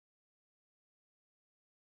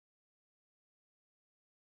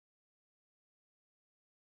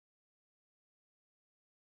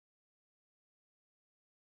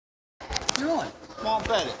You're on. Come on,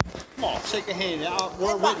 bet it. Come on, shake a hand.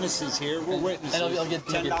 We're witnesses here. We're witnesses. And I'll get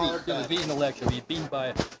 $10 beat. He'll be beaten in an election. He'll be beaten by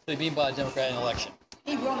a Democrat in an election.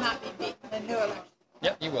 He will not be beaten in the new election.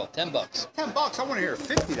 Yep, he will. $10. $10. I want to hear a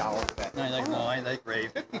 $50 bet. No, I ain't that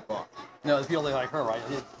brave. $50. No, it's people like her, right?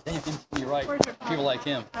 Then you can be right. People like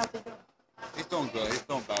him. How's he doing? He's doing good. He's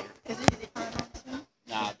doing better. Is he coming home soon?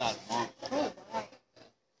 Nah, about a month. Oh, wow.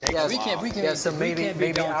 Yeah, we can. Yeah, so maybe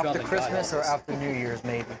Donald after Trump Christmas or after New Year's,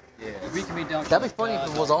 maybe. Yeah. We can be down. That'd be funny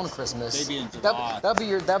if it was on Christmas. Maybe in July.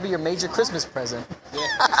 That'd be your major Christmas present. Yeah.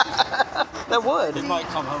 That would. He might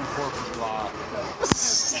come home 4th of July.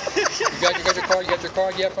 You got your card? You got your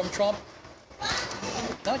card yet from Trump?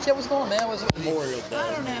 Not yet. What's going on, man? Memorial Day.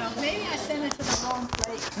 I don't know. Maybe I sent it to the wrong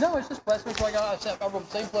place. No, it's just West. So I wrote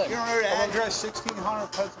the same place. You don't know the address,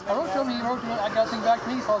 1600 Pennsylvania. I wrote to him. He wrote to me. I got things back to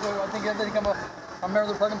me. So I think I'm a member of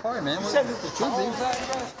the Republican Party, man. You sent it to Charles'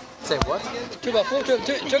 address? Say what?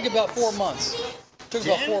 Took about 4 months. Took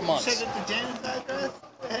about 4 months. You sent it to Janet's address?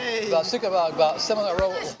 Hey. About 7 I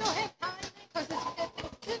wrote. I still have time because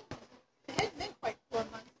it hadn't been quite 4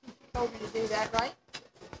 months since you told me to do that, right?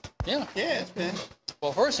 Yeah. Yeah, it's been.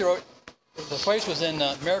 Well, first he wrote. The place was in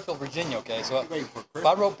Maryville, Virginia. Okay, so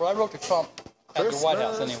I wrote to Trump at the White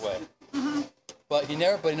House anyway. Mm-hmm. But he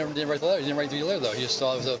never did write the letter. He didn't write the letter though. He just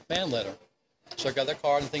thought it was a fan letter. So I got that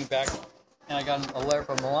card and thing back, and I got a letter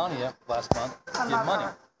from Melania last month. I love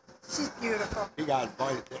her. She's beautiful. He got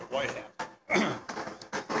invited to the White House.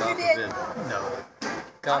 God You did? forbid. No.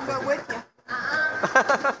 I'll go with you.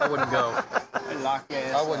 I wouldn't go.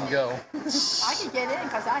 I wouldn't go. I could get in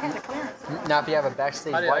because I had a clearance. Now, if you have a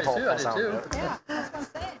backstage I did Whitehall too. pass out. Yeah, that's what I'm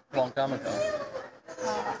saying. Long time ago.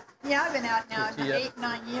 Yeah, I've been out now Yeah. 8,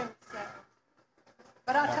 9 years. So.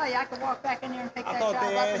 But I'll tell you, I could walk back in there and pick I that thought job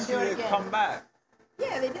they up and asked do you it to again. come back.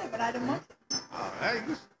 Yeah, they did, but I didn't want to. Oh, hey,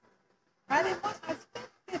 I didn't want. I spent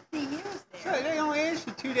 15 years there. sure, they only ask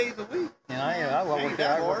you 2 days a week. And I worked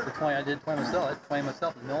there. I worked for 20. I did 20 myself. I did 20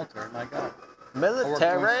 myself in the military. My God. I worked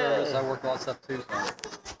foreign service. I worked all that stuff too. So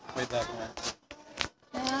way back when.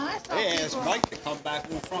 Yeah, I saw They people. asked Mike to come back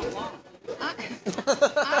on the front line.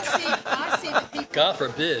 I see the people. God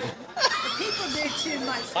forbid. The people do too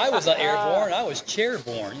much. I was not airborne. I was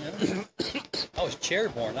chairborne. You know? I was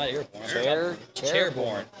chairborne, not airborne.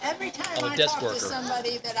 Chairborne. Every time I'm a I desk talk worker. to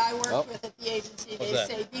somebody that I work with at the agency, What's they that?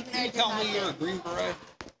 say, "Be Can glad you tell me you're you're a not Green Beret?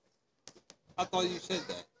 I thought you said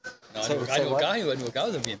that. No, Say I knew a what? guy who was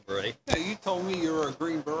a Green Beret. Yeah, you told me you were a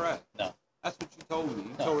Green Beret. No. That's what you told me.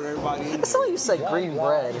 You told everybody in I saw there. you say green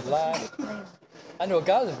bread. I knew a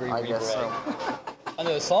guy who was a Green I Beret. guess so. I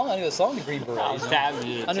knew a song. The Green Berets.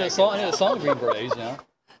 Savage. I knew the song. The Green Berets. You know.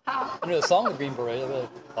 I knew the song. The Green Berets.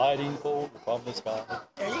 Fighting for the public sky.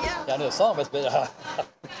 there you go." Yeah, I knew the song, but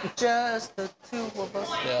Just the two of us.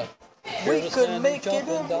 yeah. We could Stand, make jump,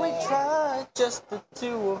 it if and we die. tried. Just the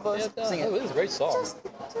two of us. Yeah, Sing it it. was a great song.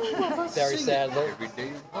 Very sad. Every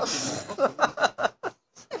day.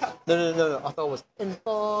 No. I thought it was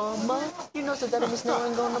Informer. You know, so that was no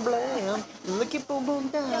one gonna blame. Look at boom boom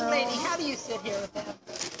down. Young lady, how do you sit here with them?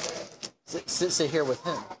 Sit here with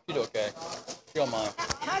him. You do okay. You don't mind.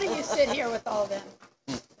 How do you sit here with all them?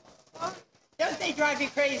 Don't they drive you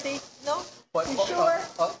crazy? No. But, You sure?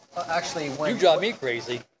 Actually, when You drive me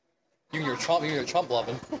crazy. You and your Trump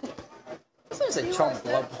loving. This is a Trump so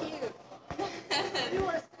club. cute. You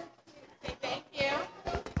are so cute. Thank you.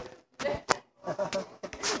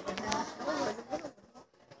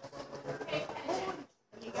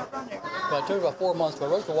 You got run there. But it took about 4 months. But I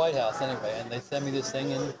wrote to the White House anyway, and they sent me this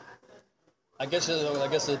thing, and I guess it's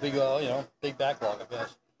a big big backlog. I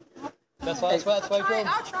guess. That's why I drove.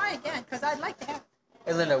 I'll try again because I'd like to have.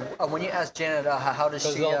 Hey Linda, when you ask Janet how does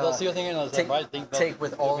Because she they'll see your thing and take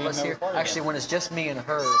with all of us here, actually when it's just me and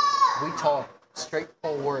her, we talk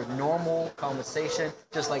straightforward, normal conversation,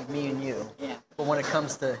 just like me and you. Yeah. But when it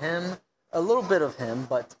comes to him, a little bit of him,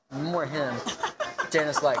 but more him,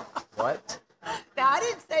 Janet's like, what? Now I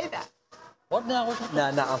didn't say that. What now? Nah,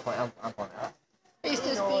 I'm fine. I'm fine. He's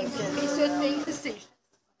just being facetious.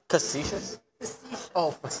 Facetious? Facetious. Oh,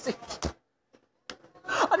 facetious.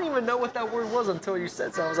 I didn't even know what that word was until you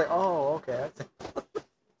said so. I was like, oh, okay.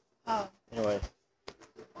 Oh. Anyway.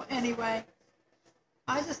 Well, anyway,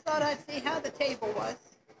 I just thought I'd see how the table was.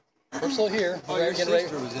 We're still here. Oh, We're your getting ready.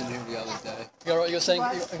 sister was in here the other day. You're saying.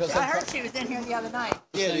 I heard she was in here the other night.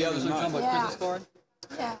 Yeah, the other You're saying Trump a night. Yeah. Christmas card.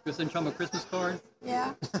 Yeah. You're saying Trump a Christmas card.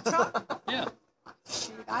 Yeah. Trump. Yeah.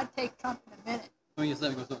 Shoot, I'd take Trump in a minute. I mean, you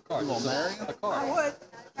said it goes to a card. You gonna marry him? A I card. would.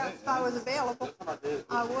 If I was available.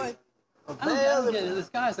 I would. I don't get it. This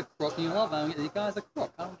guy's a crook, and you love him. This guy's a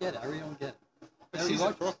crook. I don't get it. I really don't get it. She's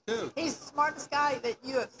a crook too. He's the smartest guy that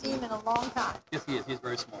you have seen in a long time. Yes, he is. He's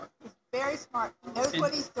very smart. He's Very smart. He knows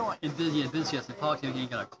what he's doing. In business, yes. In politics, he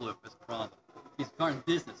ain't got a clue. That's the problem. He's smart in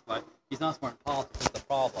business, but he's not smart in politics. That's the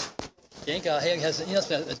problem. He ain't got. He has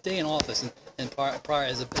spent a day in office prior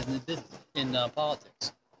as in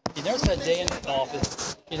politics. He never spent a day in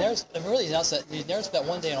office. He never spent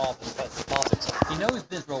one day in office in politics. He knows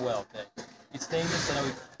business real well. Okay, he's famous. I know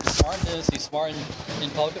he's smart in business. He's smart in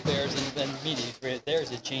public affairs and media.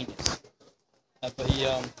 There's a genius. But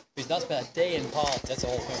he's not spent a day in politics. That's the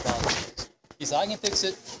whole thing of politics. He said, I can fix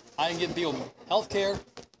it. I can give people health care.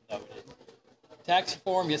 No, he didn't. Tax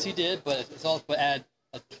reform, yes, he did, but it's also add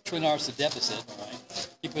 $1 trillion to the deficit. Right?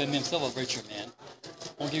 He put himself a richer man.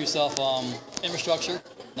 Won't give yourself infrastructure.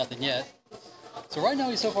 Nothing yet. So right now,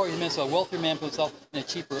 he's a wealthier man, put himself in a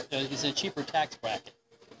cheaper. He's in a cheaper tax bracket.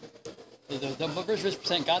 The rich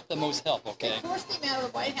percent got the most help. Okay. They forced him out of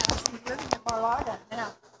the White House. He's living in Mar-a-Lago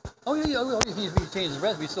now. Oh yeah. He changed his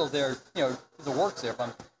resume. He's still there. The work's there.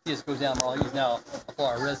 But he just goes down. He's now a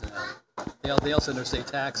Florida resident. They also know state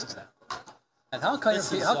taxes now. And how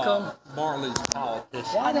come Marley's politician?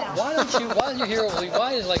 Why don't you hear?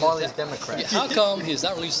 Why is Marley's Democrat? How come he's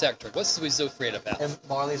not released secretary? What's he so afraid about? And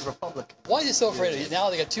Marley's Republican. Why is he so afraid of it? Now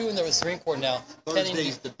they got two in the Supreme Court now.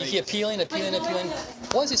 He keep appealing.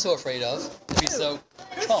 What is he so afraid of? To be so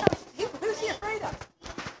Trump. Who's he afraid of?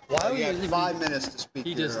 Why would You have 5 minutes to speak.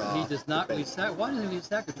 he does not release why doesn't he release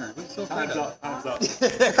secretary? What's he so afraid of? Time's up.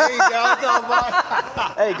 There you go.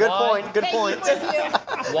 Hey, good Why? point. Good point. With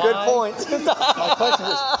you. Good point. My question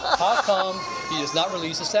is, how come he does not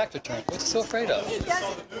release a secretary? What's he so afraid of? He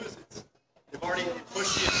doesn't. They've already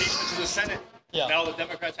pushed the impeachment to the Senate. Yeah. Now the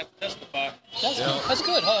Democrats have to testify. That's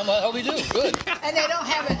good. How we do? Good. And they don't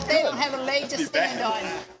have a leg to stand on.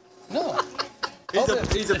 No.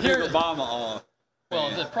 He's a big Obama on. Well,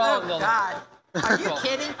 the Oh, problem. God. Are you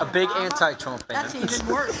kidding? A big Obama? anti-Trump fan. That's even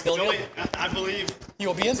worse. I believe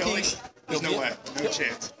He'll be impeached. there's no way, no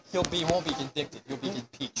chance. He won't be convicted. He'll be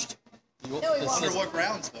impeached. No, he won't. Under what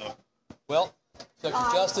grounds, though? Well, obstruction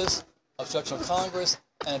of justice, obstruction of Congress,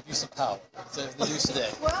 and abuse of power. So the news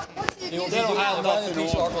today. Well, what's the He'll abuse? be doing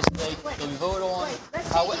impeachment articles today. He'll be voted on.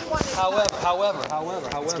 However,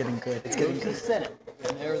 It's getting good. It's getting goes to the Senate,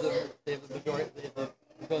 and they have the majority.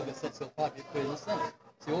 Because the Senate, so probably put in the Senate.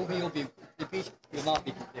 So he'll be impeached. He will not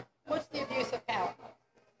be convicted. What's the abuse of power?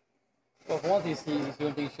 Well, for one thing, he's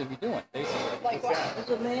doing things he should be doing, basically. Like what? Is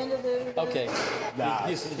a man to do? Okay. Nah,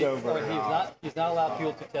 he's over not allowed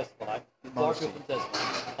people to testify. He's barred people from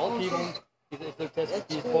testifying. All people, he's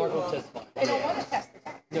barred from testifying. They don't want to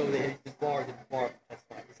testify. No, he's barred from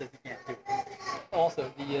testifying. He says he can't do it.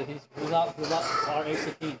 Also, he's not on a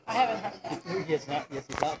subpoena. I haven't heard that. He is not. Yes,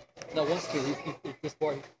 he's not. No, one subpoena. He's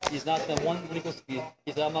barred. He's not the one legal subpoena.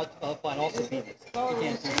 He's not applying all subpoenas. He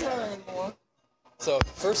can't do that anymore. So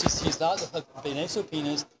first, he's not paying any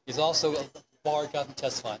subpoenas. He's also barred from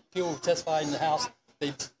testifying. People who testified in the House,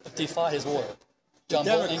 they defied his order. John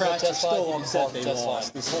Bolton Democrats are testified. still He was upset barred they from testifying.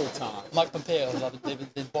 lost this whole time. Mike Pompeo,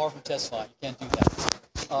 they've been barred from testifying. You can't do that.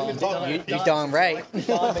 You're darn right.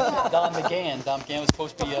 Don McGahn was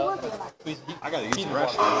supposed to be. I gotta use the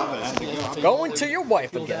restroom. Go Going to your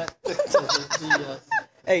wife again.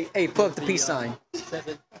 Hey, put up the peace sign.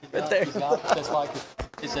 Right there.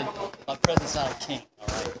 He said, President's not a king, all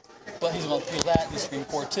right? But he's going to appeal that in the Supreme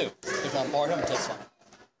Court, too. They're going to bar him from testifying.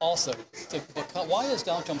 Also, why is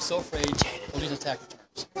Donald Trump so afraid of losing tax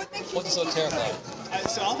returns? What's he so terrified?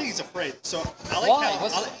 So I don't think he's afraid. So I like Why?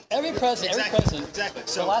 how Every president, exactly.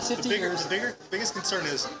 So the last 50 years. the biggest concern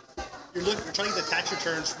is you're trying to get the tax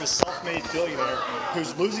returns from a self-made billionaire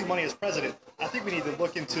who's losing money as president. I think we need to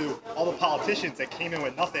look into all the politicians that came in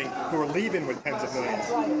with nothing who are leaving with tens of millions.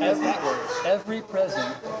 Every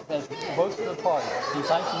president has most of the party since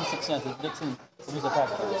 1960 has Nixon lose the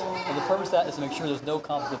tax returns. And the purpose of that is to make sure there's no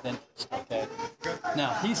conflict of interest. Okay.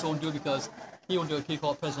 Now he's going to do it because he will do what people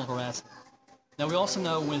call presidential harassment. Now we also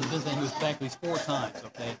know when the businessman he was banked 4 times.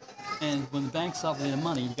 Okay. And when the bank stopped getting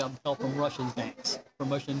money, he got help from Russian banks, from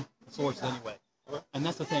Russian sources anyway. And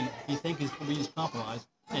that's the thing. He thinks he's compromised,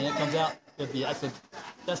 and it comes out.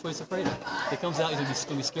 That's what he's afraid of. It comes out. He's going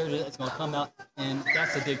to be scared of it. It's going to come out, and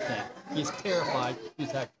that's the big thing. He's terrified. He's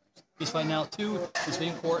attacked. He's finding out too. The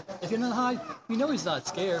Supreme Court. If you're not high, we know he's not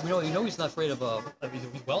scared. We know he's not afraid of.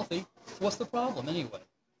 He's wealthy. So what's the problem anyway?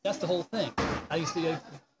 That's the whole thing.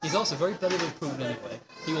 He's also very better than Putin anyway.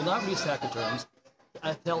 He will not release tax returns.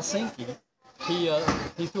 At Helsinki,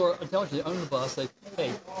 he threw intelligence under the bus. Like,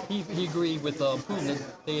 hey, he agreed with Putin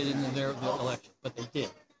that they didn't in their election, but they did.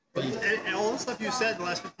 And all the stuff you said in the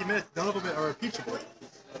last 15 minutes, none of them are impeachable.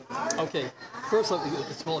 Okay, first off,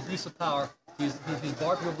 it's called abuse of power. He's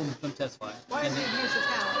barred from testifying. Why is it abuse of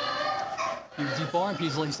power? You debar him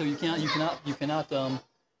easily, so you cannot.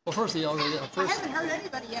 Well, firstly, already. I haven't heard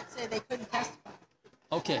anybody yet say they couldn't testify.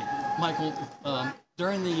 Okay, Michael.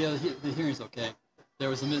 During the hearings, okay, there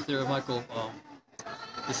was a Mr. Michael,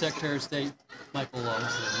 the Secretary of State, Michael.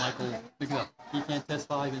 Pick it up. He can't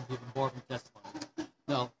testify, even he can bar from testifying.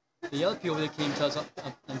 No, the other people that came to us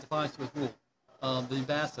in defiance of his rule, the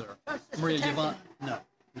ambassador, Maria Yvonne. No,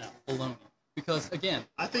 baloney. Because again,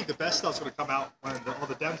 I think the best stuff's going to come out when all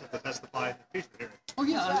the Dems have to testify in the impeachment hearing. oh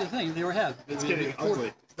yeah, that's the thing. They were have. It's getting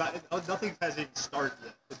ugly. It's not, nothing has even started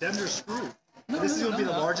yet. The Dems are screwed. This is going to be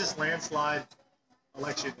the largest landslide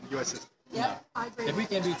election in U.S. history. Yeah, I agree. If we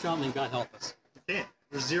can't beat Trump, then God help us. You can't.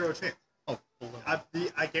 There's zero chance. Oh,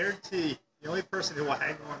 I guarantee the only person who will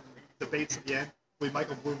hang on debates at the end will be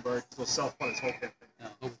Michael Bloomberg, who will self-fund his whole campaign. No,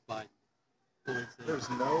 hope it's Biden. There's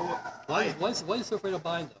no... Why is he so afraid of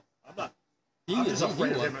Biden, though? I'm not. I'm just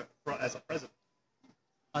afraid of him as a president.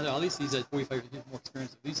 I know, at least he's at 45 years more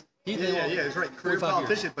experience. He's right. Career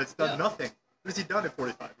politician, but it's done nothing. What has he done in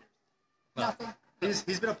 45 years? Nothing.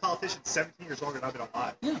 He's been a politician 17 years longer than I've been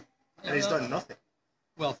alive. Yeah. And he's done nothing.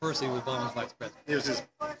 Well, first he was Obama's vice president. He was his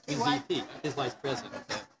VP, his vice president.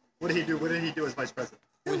 Okay. What did he do? What did he do as vice president?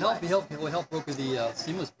 We helped broker the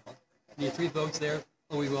stimulus bill. We had 3 votes there.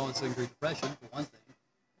 Oh, we went into the Great Depression, for one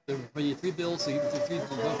thing. We had 3 bills, so you had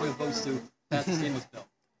 3 votes to pass the stimulus bill.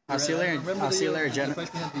 I'll see you later, Jen. The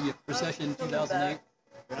Depression had the recession in 2008.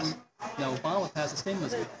 Now, Obama passed the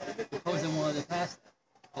stimulus bill. The president wanted to pass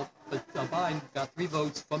that. But Biden got 3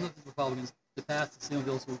 votes from the Republicans to pass the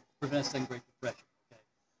stimulus bill to prevent a second Great Depression. Okay.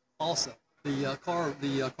 Also, the car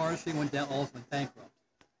industry went down, also went bankrupt.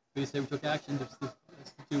 We say we took action to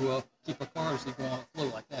keep our car industry going on a flow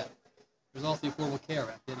like that. There's also the Affordable Care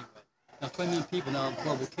Act anyway. Now, 20 million people now in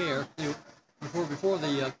Affordable Care. Before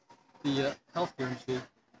the healthcare industry,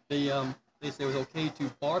 they say it was okay to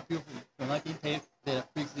bar people from not getting paid for their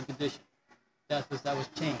pre-existing condition. That was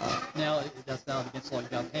changed. Now that's now against the law. You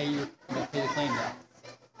got to pay the claim now.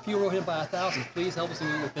 People wrote him by 1,000. Please help us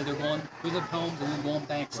because they're going. We live homes and we're going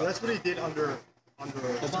bankrupt. So that's what he did under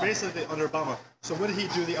so basically under Obama. So what did he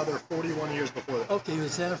do the other 41 years before that? Okay, he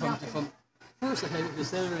was senator from first. He was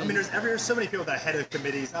senator. I mean, there's so many people that are head of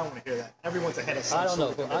committees. I don't want to hear that. Everyone's a head of some I don't know,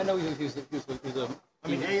 sort but of I know he was a. I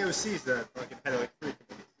mean, AOC's the fucking head of like 3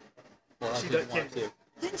 committees. Well, She can't do.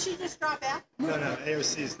 Didn't she just drop out? No,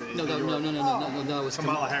 AOC's the. No, it was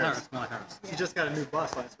Kamala Harris. Kamala Harris. She just got a new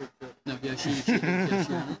bus last week too. No, yeah, she ran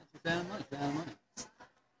out of money.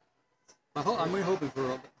 I'm really hoping for.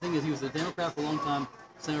 The thing is, he was a Democrat for a long time,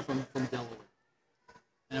 senator from Delaware.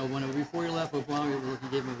 And before he left Obama, he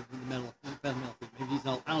gave him the medal. Maybe he's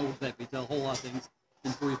not. I don't know exactly. He did a whole lot of things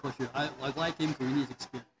in 40+ years. I like him because he needs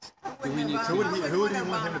experience. Who would you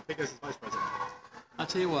want him to pick as his vice president? I'll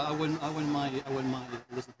tell you what. I wouldn't mind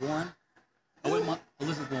Elizabeth Warren. I wouldn't mind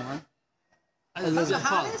Elizabeth Warren. The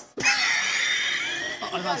hottest?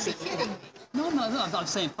 I'm not saying. Kidding me. No, I'm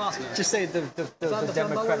saying possible. Just say the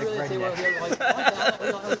Democratic redneck.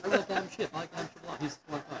 I like Adam Schiff. I like Adam Schiff a lot. He's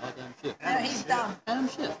like Adam Schiff. No, he's dumb. Adam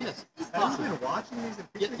Schiff, yes. Have you been watching these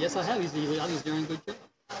impeachment? Yes, I have. He's doing a good job.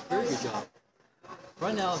 Very good job.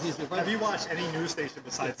 Right now, Have you watched any news station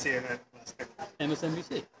besides CNN?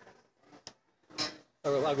 MSNBC.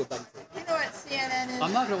 I'll go back. You know what CNN is?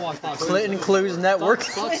 I'm not going to watch Fox News. Clinton Clues Network.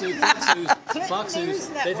 Fox News,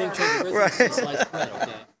 they think Trump is sliced bread,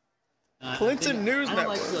 okay? Clinton News I don't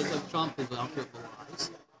Network. like Trump, but I don't care for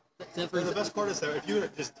lies. The best part is though, if you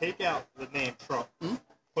would just take out the name Trump,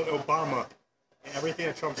 put Obama and everything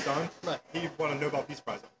that Trump's done, he won a Nobel Peace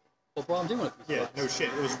Prize. Well, Obama did want to. Yeah, no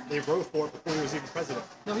shit. They wrote for it before he was even president.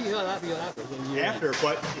 No, he got after. After,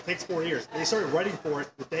 but it takes 4 years. They started writing for it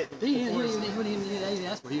the day. He didn't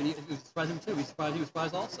ask for it. He was surprised him too. He was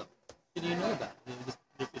surprised also. He didn't know about it.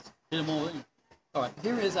 It just hit him all in. All right,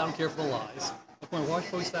 here it is. I don't care for the lies. I'm going to watch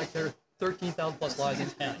Post Fact there. 13,000 plus lies in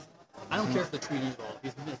his county. I don't care for the tweeting at all.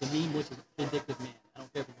 He's a mean, which is a vindictive man. I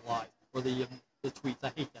don't care for the lies or the tweets.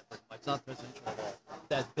 I hate that very much. It's not presidential at all.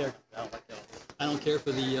 That's their. I don't like that. I don't care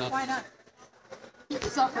for the. Why not?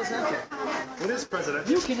 It's not presidential. What is president?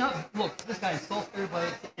 You cannot look. This guy insults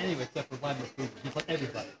everybody, anyway, except for Vladimir Putin. He's like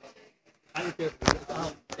everybody. I don't care for.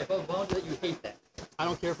 If Obama did that, you hate that. I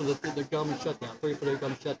don't care for the government shutdown. For the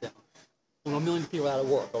government shutdown. When 1 million people out of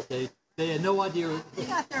work, okay. They had no idea. He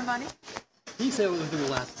got their money. He said it was going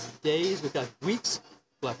to last days, it last weeks,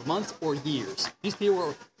 last months, or years. These people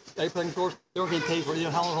were, they were getting paid for it. You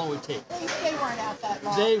know how long it would take. They weren't out that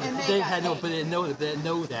long. They had no, but they didn't know that. They didn't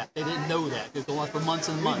know that. They didn't know that. It was going on for months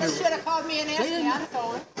and months. They should have called me and asked me. I'd have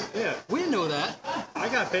told him. Yeah. We didn't know that. I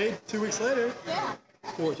got paid 2 weeks later. Yeah.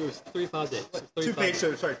 It was 3 5 days. 2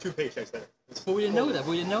 paychecks later. But we didn't know that.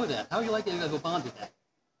 We didn't know that. How would you like it if Obama did that?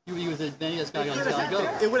 He was the manniest guy on the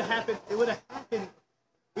go. It would have happened. It would have happened.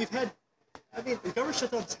 We've had. I mean, the government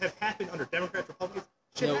shutdowns have happened under Democrats, Republicans.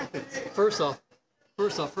 Shit happens. First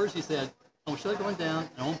he said, I'm shut going down,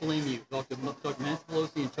 and I won't blame you. Talk to Nancy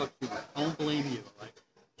Pelosi and Chuck Schumer. I won't blame you. Right?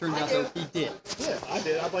 Turned out that he did. Yeah, I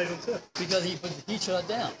did. I blame him too. Because he shut it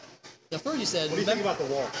down. The first he said, what do you think about the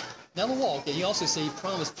wall? Now the wall. Okay, he also said he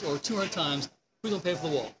promised, or 200 times, who's going to pay for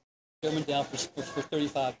the wall? Government down for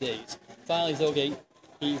 35 days. Finally, he's okay.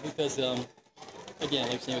 Because, again, like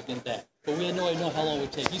I was saying, it was that. But we had no idea how long it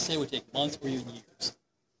would take. He said it would take months or even years.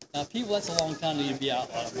 Now, people, that's a long time to even be out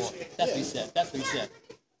on a wall. That's what he said. That's what he said.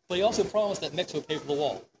 But he also promised that Mexico would pay for the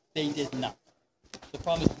wall. They did not. The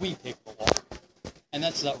problem is we pay for the wall. And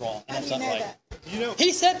that's not wrong. And that's not right. You know,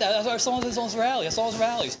 he said that. I saw his rally. I saw his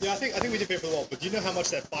rallies. Yeah, I think we did pay for the wall. But do you know how much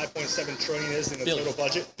that 5.7 trillion is in the total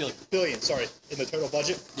budget? Billion, sorry, in the total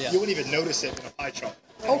budget. Yeah. You wouldn't even notice it in a pie chart.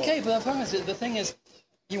 Okay, but the thing is,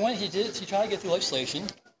 he tried to get through legislation,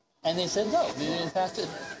 and they said no. They didn't pass it. In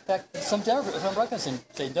fact, some Republicans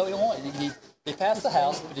said no, you don't want it. They passed the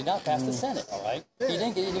House, but did not pass the Senate. All right, yeah. He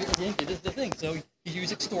didn't get the thing. So he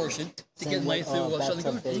used extortion to get money through.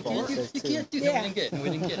 You can't do that. We didn't get it. No, we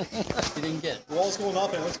didn't get it. We didn't get it. The wall's going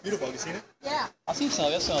up and it looks beautiful. Have you seen it? Yeah. I've seen some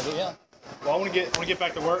of it. Yeah. Well, I want to get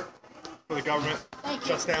back to work for the government.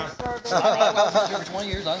 Shuts down. For 20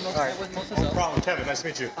 years. I don't know what most of No problem, Kevin. Nice to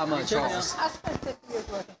meet you. I'm Charles. I spent 50 years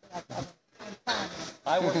working for that government.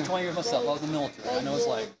 I worked for 20 years myself. I was in the military. I know it's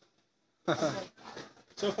like.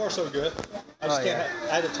 So far, so good. I just can't.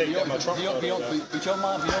 I had to take my Trump photo. You don't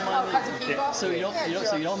mind the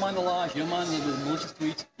lies. You don't mind the malicious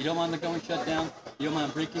tweets. You don't mind the government shutdown. You don't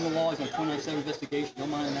mind breaking the laws on 2007 investigation. You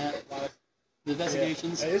don't mind that. The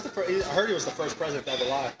investigations. Yeah. I heard he was the first president to ever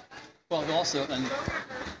lie. Well, he shut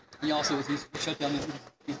down.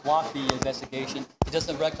 He blocked the investigation. He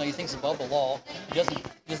doesn't recognize. He thinks above the law. He doesn't.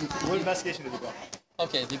 What investigation did he block?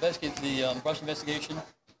 Okay, the Russian investigation.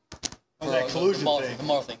 Oh, that collusion thing. The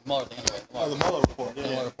Mueller thing, anyway. The Mueller report. Yeah, the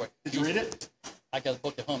Mueller report. Did you read it? I got a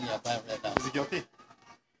book at home, yeah, but I haven't read it now. Is he guilty?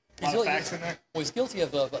 He's guilty, facts in there? Well, he's guilty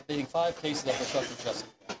of being 5 cases of obstruction of justice.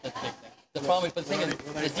 That's the big thing. The problem is, but the thing is...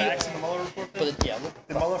 Were there facts in the Mueller report? Yeah.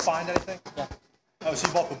 Did Mueller find anything? Yeah. Oh, so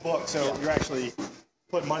you bought the book, so you're actually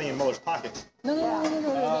putting money in Mueller's pockets. No.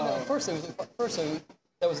 First,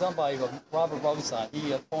 that was done by Robert Rosenstein.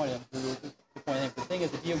 He appointed him to point him. The thing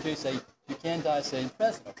is, the DOJ say you can die sitting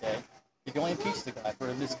president, okay? You can only impeach the guy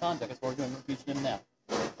for misconduct. That's why we're doing impeaching him now.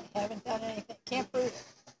 Haven't done anything. Can't prove it.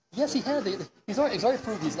 Yes, he has. He's already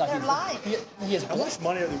proved he's not. They're lying. He has. How much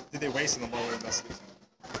money did they waste in the Mueller investigation?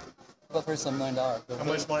 About $30-some million. How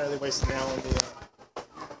much money are they wasting now on the...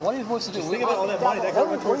 What are you supposed to do? Just think about all that money that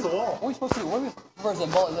goes towards the wall. What are you supposed to do? What are we supposed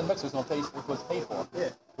to the Mexico's going to pay for?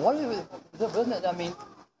 Yeah. What are you, doesn't it, I mean,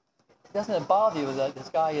 doesn't it bother you that this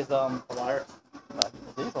guy is a liar?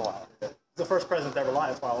 He's a liar. He's the first president to ever lie.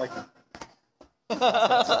 That's why I like him.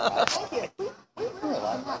 Thank you.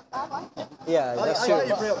 Yeah, that's true. I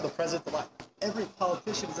you bring up the president to lie. Every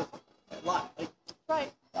politician is a lie. Like,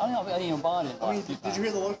 Right. I don't know. I didn't bond it. I mean, did you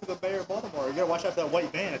hear the look of the mayor of Baltimore? You gotta watch out for that white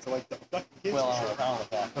van. It's like abducting kids. Well, I don't know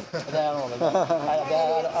about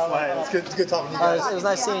that. It's good talking to you guys. It was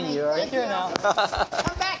nice seeing you. All right. Take care now.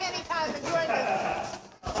 Come back anytime. Enjoy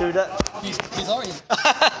this. He's already.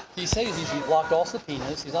 He says he's blocked all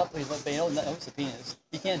subpoenas. He's paying no subpoenas.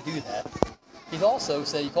 He can't do that. He's also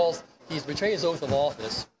said he's betrayed his oath of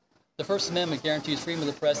office. The First Amendment guarantees freedom of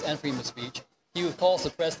the press and freedom of speech. He calls the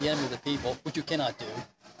press the enemy of the people, which you cannot do.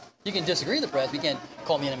 You can disagree with the press, but you can't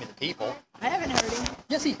call me enemy of the people. I haven't heard him.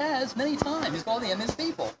 Yes, he has, many times. He's called the enemy of the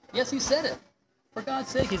people. Yes, he said it. For God's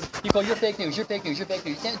sake, you call your fake news, your fake news, your fake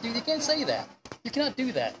news. You can't say that. You cannot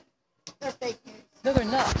do that. They're fake news. No, they're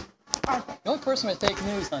not. Aren't they? The only person with fake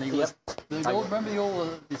news, honey, was remember the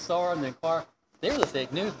old the Star and the Inquirer? They were the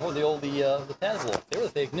fake news before the Tazewolf. They were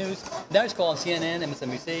the fake news. Now he's calling CNN,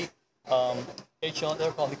 MSNBC, they call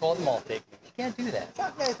them all fake news. You can't do that.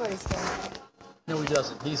 Trump knows what he's doing. No, he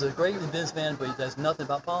doesn't. He's a great businessman, but he does nothing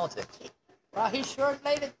about politics. Well, he sure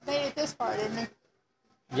made it this far, didn't he?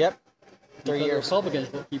 Yep. 3 Because years. The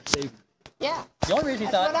Republicans will keep saving. Yeah. The only reason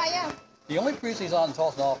he's That's not. what I am. The only reason he's on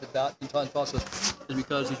talking off about and talks is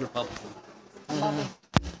because he's Republican. Love him.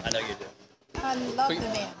 I know you do. I love the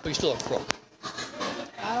man. But he's still a crook.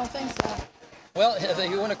 I don't think so. Well, if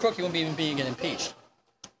he weren't a crook, he wouldn't even be getting impeached.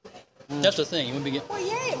 That's the thing. He wouldn't be getting. Well,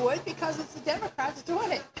 yeah, it would because it's the Democrats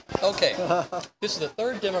doing it. Okay. This is the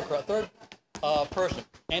third person.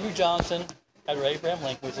 Andrew Johnson, after Abraham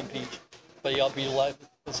Lincoln, was impeached, but he'll be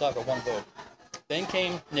decided by one vote. Then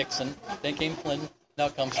came Nixon. Then came Clinton. Now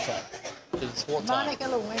comes Trump. This is 4 times. Monica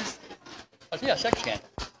Lewinsky. I said, yeah, sex scandal.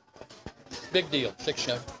 Big deal, sex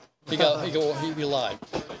scandal. He lied.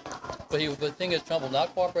 But the thing is, Trump will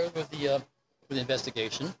not cooperate with the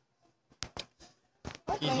investigation.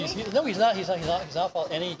 He's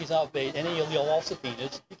not obeyed any illegal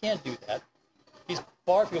subpoenas. He can't do that. He's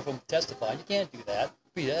barred people from testifying. You can't do that.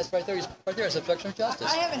 That's right there. He's right there as obstruction of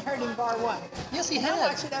justice. I haven't heard him bar one. Yes, he I has.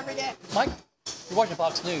 watch it every day. Mike, you're watching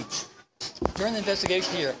Fox News. During the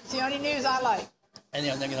investigation here, It's the only news I like. and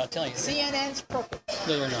they're not telling you. CNN's crooked.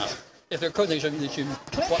 No, they're not. If they're crooked, they should.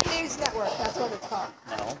 Clinton News Network, that's what it's called.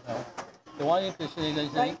 No. They want him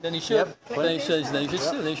to, then he should. Yep. Then he should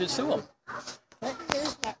sue. They should sue him. Clinton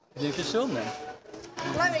News Network. They should sue him then.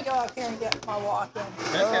 Let me go up here and get my walk in.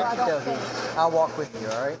 Okay. I don't Okey-dokey. think. I'll walk with you,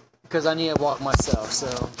 all right? Because I need to walk myself, so.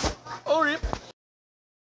 Oh, yeah.